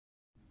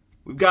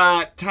We've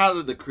got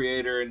Tyler, the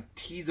Creator, and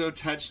Teezo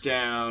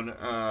Touchdown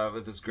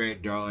with this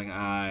great Darling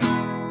Eye.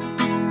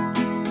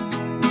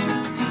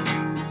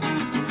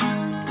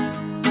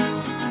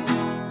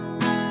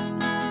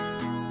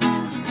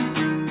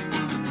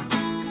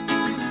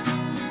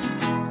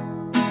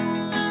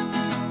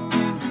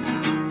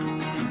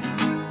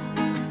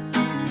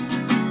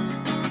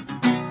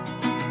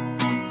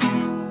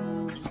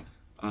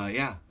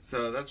 Yeah,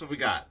 so that's what we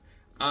got.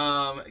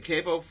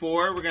 Capo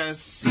 4, we're gonna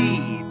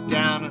C,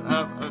 down and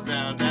up,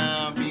 down,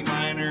 down, B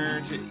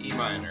minor to E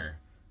minor.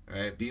 All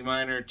right, B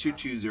minor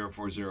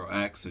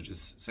 22040X, so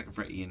just 2nd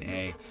fret E and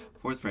A,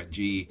 4th fret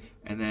G,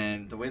 and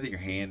then the way that your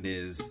hand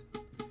is,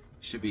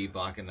 should be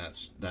blocking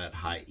that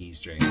high E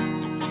string.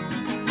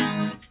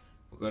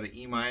 We'll go to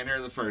E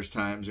minor the first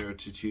time,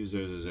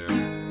 02200.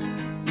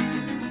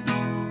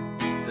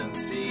 Then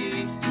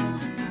C,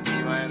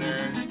 E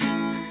minor.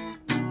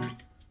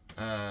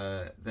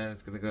 Then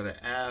it's gonna go to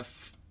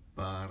F,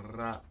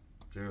 0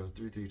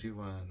 3 3 2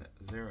 1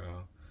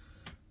 0,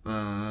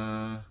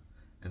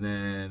 and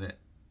then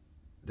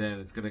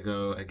it's gonna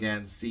go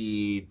again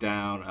C,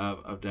 down,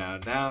 up,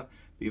 down, down,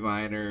 B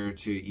minor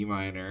to E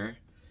minor,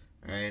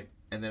 right?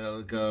 And then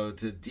it'll go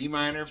to D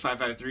minor 5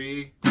 5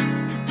 3,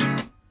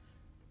 and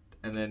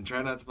then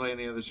try not to play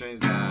any other strings.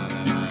 Da,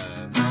 da,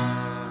 da,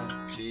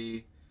 da,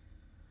 G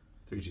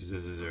 3 2 0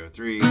 0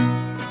 3,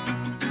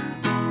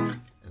 and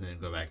then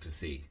go back to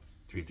C.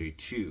 3 3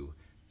 2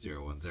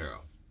 0 1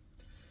 0.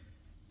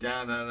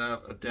 Down and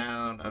up,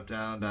 down, up,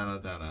 down, down,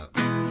 up, down, up.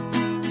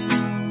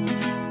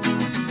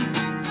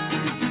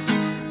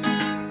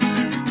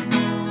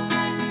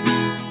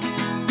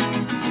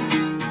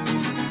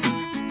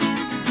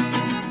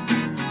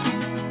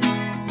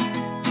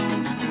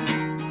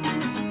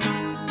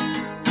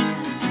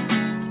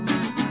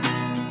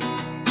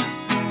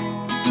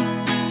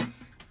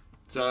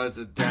 So it's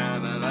a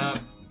down and up,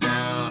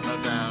 down,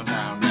 up, down,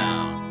 down, down,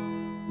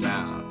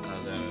 down.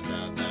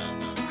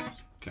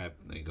 Okay,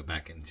 then you go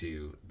back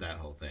into that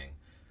whole thing.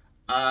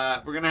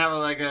 We're gonna have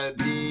like a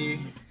D,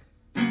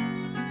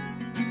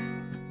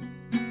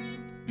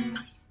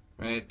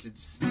 right? To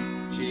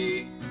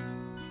G.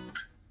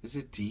 Is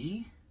it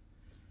D?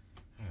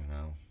 I don't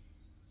know.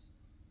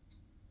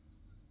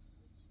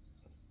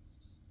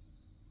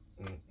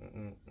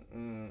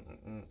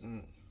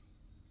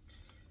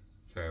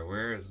 Sorry,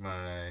 where is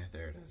my?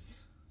 There it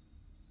is.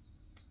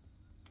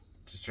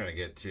 Just trying to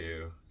get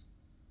to.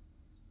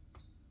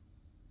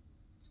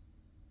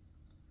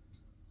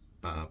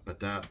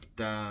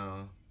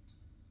 Ba-ba-da-ba-da.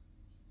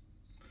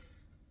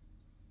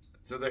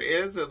 So there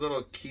is a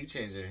little key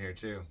change in here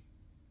too.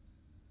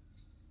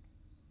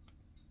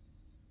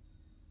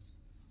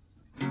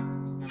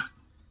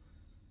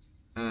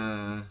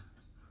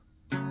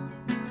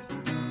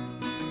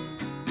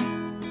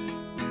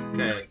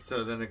 Okay,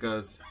 so then it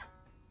goes.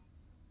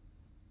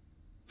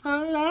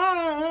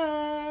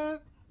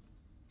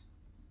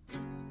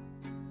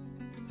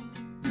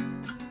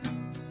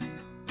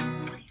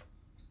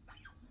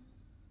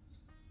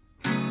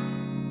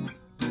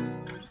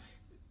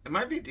 It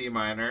might be D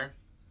minor.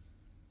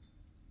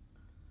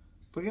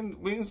 We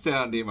can stay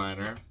on D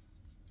minor.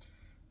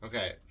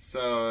 Okay,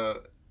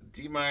 so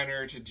D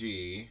minor to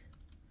G,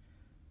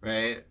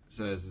 right?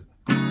 So it's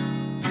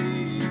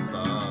D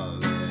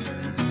falling,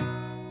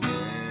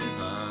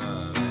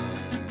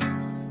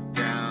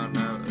 down,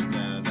 up,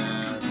 down,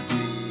 down,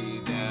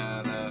 D,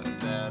 down, up,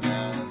 down,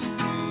 down,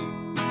 C,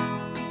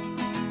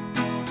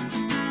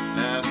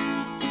 F.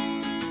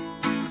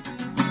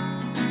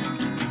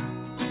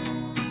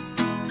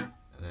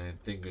 I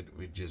think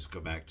we just go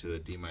back to the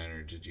D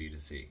minor to G to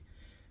C,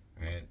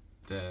 right?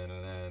 Da,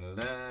 da, da, da,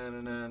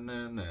 da, da,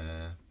 da,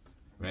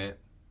 right?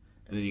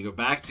 And then you go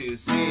back to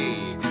C,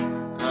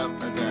 up,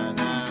 down,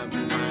 down, B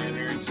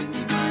minor to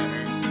D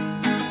minor,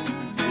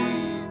 C,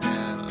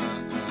 down, up,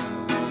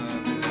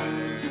 B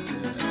minor to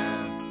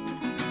F.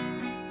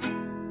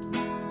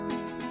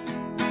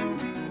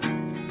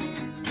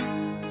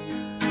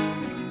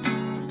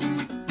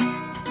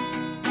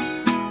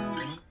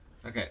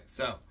 Okay,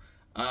 so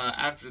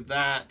after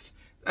that,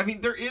 I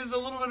mean, there is a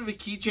little bit of a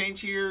key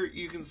change here.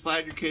 You can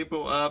slide your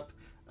capo up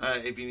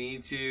if you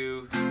need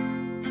to.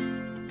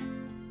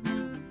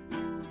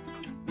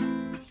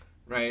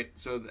 Right,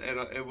 so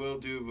it will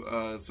do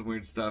some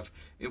weird stuff.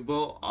 It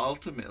will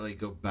ultimately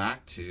go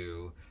back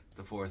to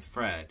the 4th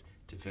fret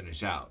to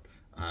finish out.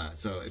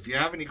 So if you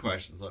have any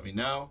questions, let me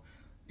know,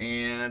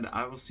 and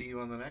I will see you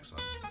on the next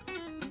one.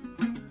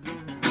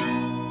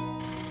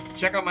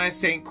 Check out my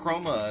Saint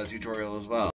Chroma tutorial as well.